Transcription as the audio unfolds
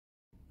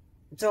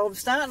So I'm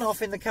starting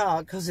off in the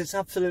car because it's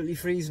absolutely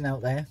freezing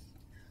out there.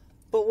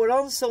 But we're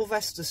on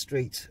Sylvester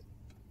Street.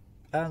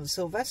 And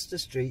Sylvester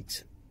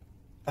Street,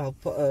 I'll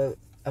put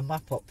a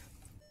map up.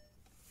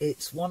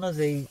 It's one of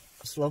the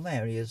slum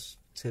areas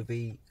to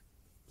be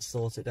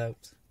sorted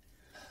out.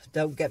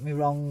 Don't get me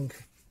wrong,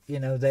 you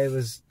know, there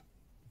was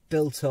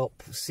built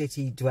up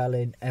city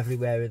dwelling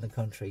everywhere in the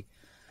country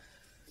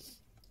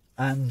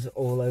and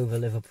all over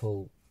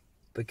Liverpool,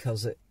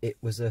 because it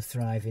was a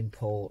thriving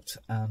port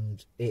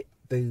and it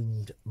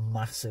boomed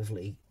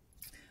massively,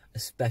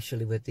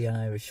 especially with the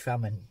Irish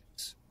famine.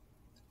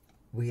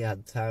 We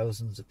had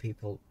thousands of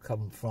people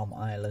come from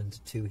Ireland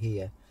to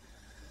here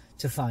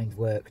to find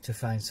work, to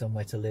find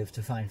somewhere to live,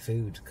 to find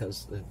food,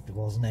 because there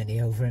wasn't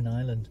any over in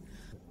Ireland.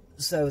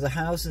 So the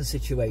housing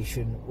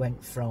situation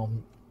went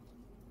from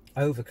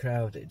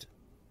overcrowded,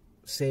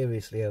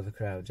 seriously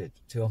overcrowded,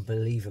 to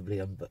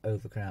unbelievably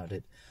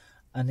overcrowded.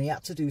 And they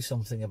had to do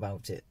something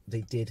about it.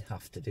 They did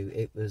have to do.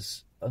 It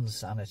was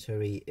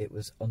unsanitary, it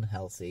was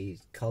unhealthy,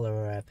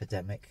 cholera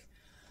epidemic.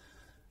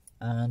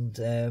 And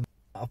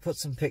I'll put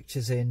some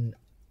pictures in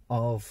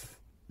of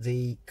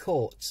the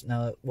courts.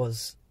 Now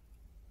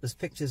there's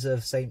pictures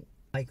of St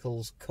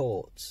Michael's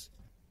courts,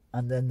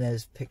 and then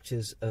there's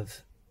pictures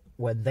of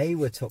when they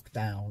were took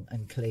down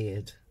and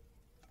cleared,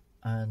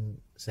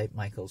 and St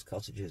Michael's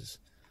cottages.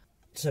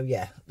 So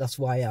yeah, that's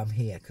why I'm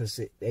here, because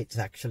it's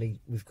actually,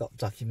 we've got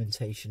document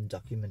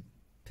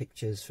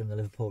pictures from the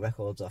Liverpool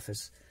Records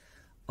Office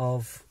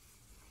of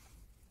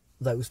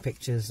those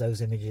pictures,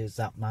 those images,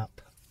 that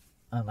map,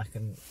 and I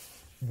can,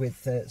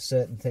 with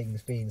certain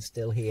things being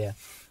still here,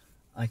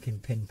 I can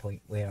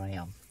pinpoint where I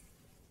am.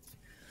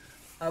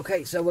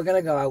 Okay, so we're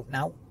going to go out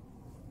now.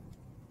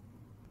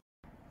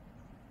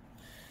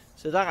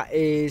 So that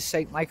is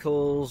St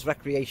Michael's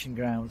Recreation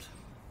Ground.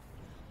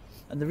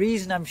 And the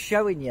reason I'm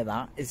showing you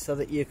that is so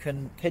that you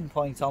can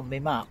pinpoint on my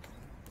map.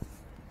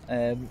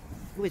 Oh,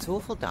 it's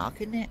awful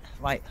dark, isn't it?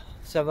 Right,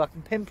 so I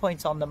can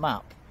pinpoint on the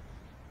map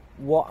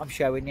what I'm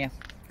showing you,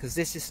 because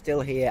this is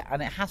still here,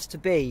 and it has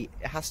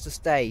to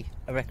stay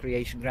a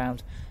recreation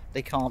ground.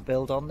 They can't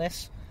build on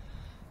this.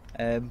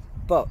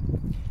 But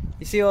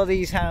you see all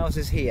these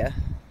houses here,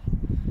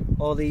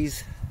 all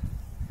these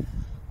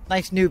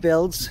nice new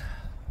builds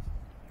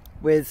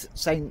with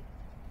St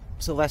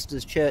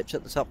Sylvester's Church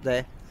at the top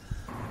there.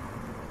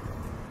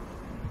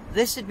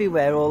 This would be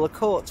where all the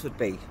courts would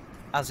be,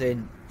 as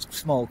in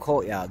small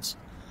courtyards.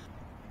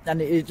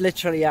 And it would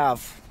literally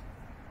have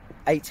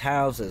 8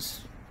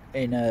 houses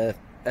in a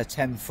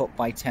 10 foot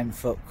by 10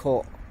 foot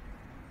court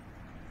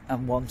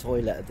and 1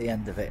 toilet at the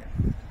end of it.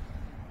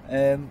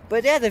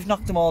 But yeah, they've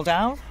knocked them all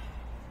down,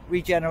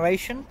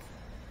 regeneration,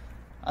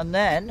 and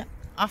then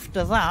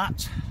after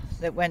that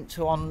it went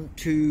on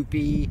to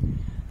be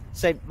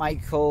St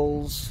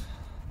Michael's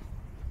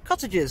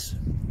Cottages.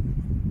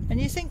 And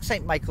you think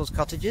St Michael's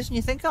Cottages and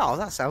you think, oh,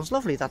 that sounds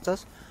lovely, that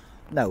does.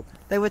 No,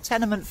 they were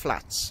tenement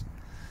flats.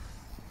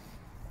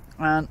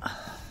 And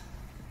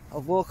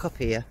I'll walk up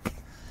here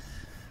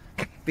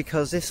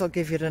because this will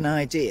give you an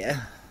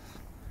idea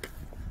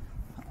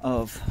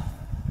of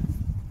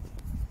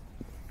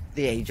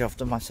the age of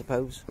them, I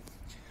suppose.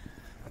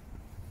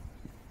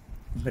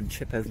 I'm going to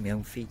trip over my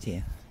own feet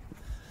here.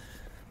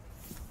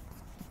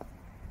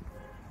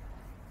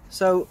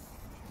 So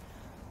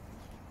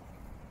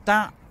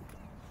that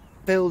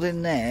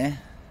building there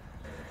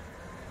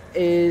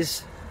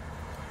it's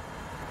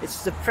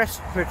the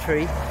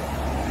presbytery,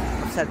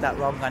 I've said that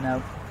wrong, I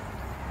know,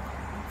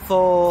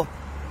 for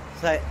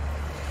the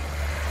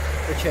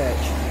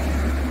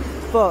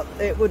church, but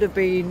it would have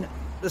been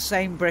the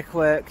same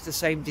brickwork, the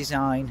same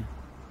design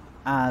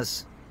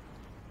as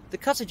the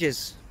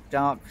cottages.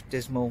 Dark,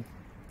 dismal,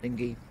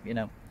 dingy, you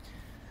know.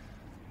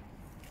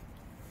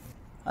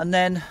 And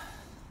then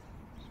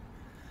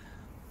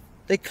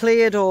they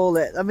cleared all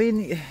it. I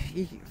mean,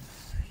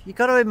 you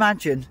got to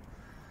imagine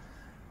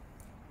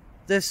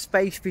there's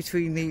space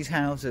between these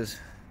houses.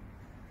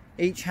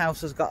 Each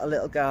house has got a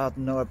little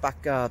garden or a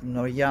back garden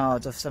or a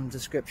yard of some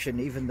description,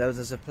 even though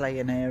there's a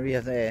playing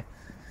area there.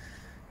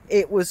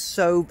 It was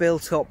so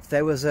built up.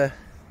 There was a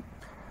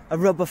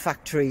rubber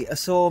factory, a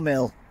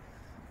sawmill,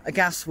 a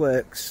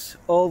gasworks,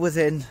 all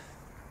within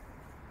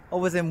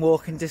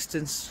walking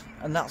distance,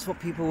 and that's what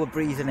people were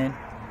breathing in.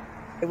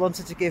 They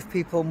wanted to give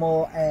people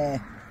more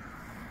air,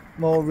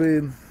 more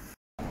room.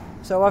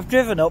 So I've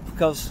driven up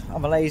because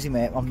I'm a lazy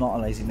mate. I'm not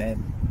a lazy mate.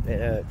 It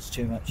hurts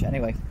too much.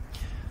 Anyway,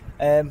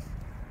 to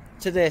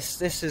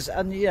this is,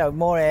 and you know,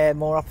 more air,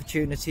 more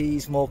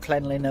opportunities, more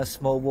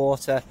cleanliness, more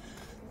water.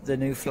 The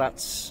new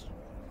flats,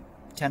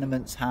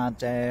 tenements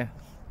had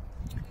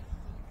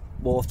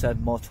water,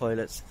 more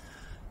toilets,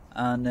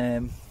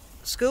 and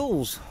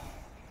schools.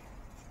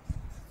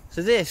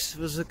 So this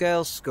was a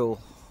girls' school.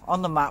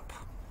 On the map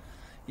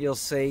you'll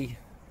see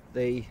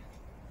the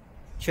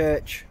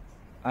church,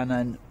 and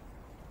then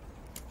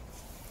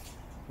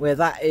where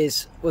that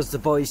is was the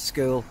boys'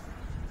 school,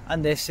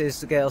 and this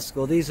is the girls'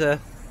 school. These are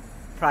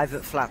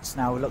private flats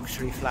now,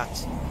 luxury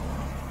flats.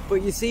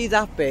 But you see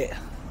that bit,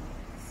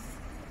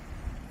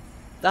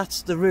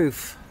 that's the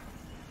roof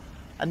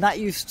and that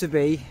used to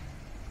be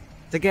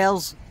the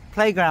girls'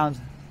 playground.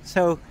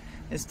 So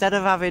instead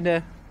of having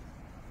a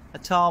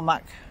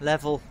tarmac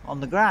level on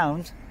the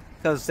ground,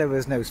 because there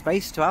was no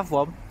space to have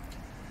one,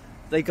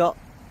 they got,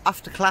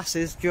 after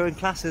classes, during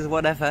classes,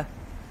 whatever,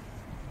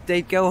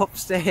 they'd go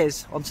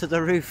upstairs onto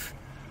the roof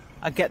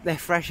and get their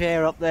fresh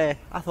air up there.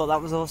 I thought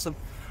that was awesome.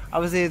 I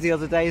was here the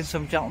other day and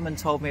some gentleman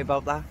told me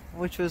about that,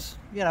 which was,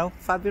 you know,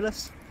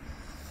 fabulous.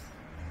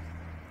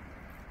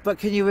 But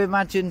can you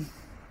imagine,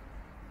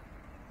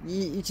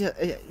 you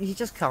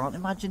just can't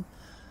imagine.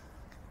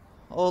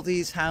 All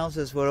these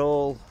houses were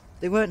all,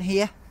 they weren't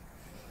here.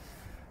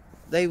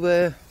 They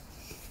were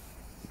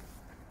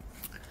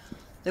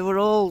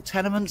all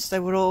tenements. They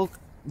were all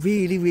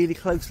really, really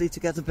closely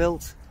together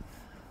built.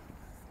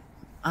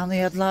 And they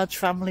had large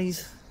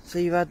families. So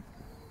you had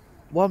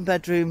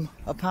 1-bedroom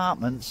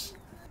apartments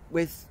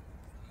with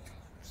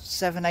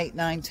 7, 8,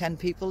 9, 10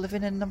 people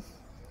living in them.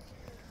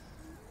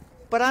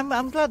 But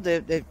I'm glad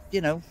they've,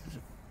 you know,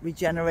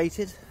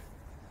 regenerated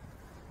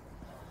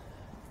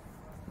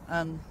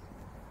and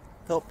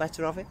thought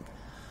better of it.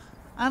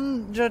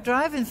 And the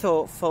driving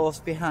thought force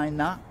behind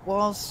that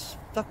was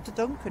Dr.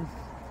 Duncan.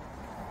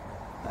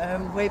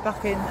 Way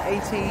back in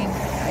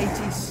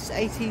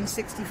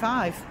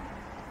 1865.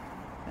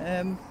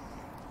 The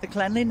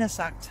Cleanliness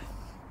Act.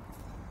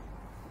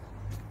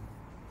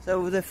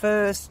 So the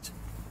first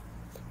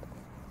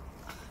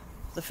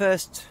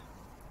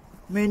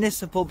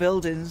municipal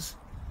buildings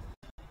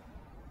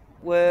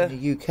were in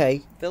the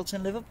UK built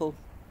in Liverpool,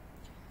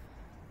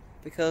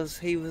 because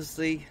he was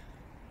the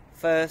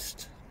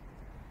first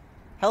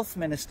health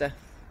minister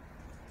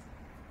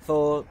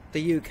for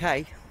the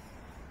UK,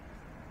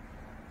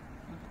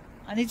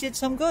 and he did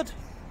some good.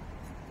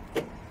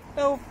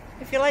 So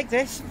if you like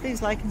this,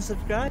 please like and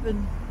subscribe,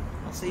 and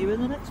I'll see you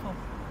in the next one.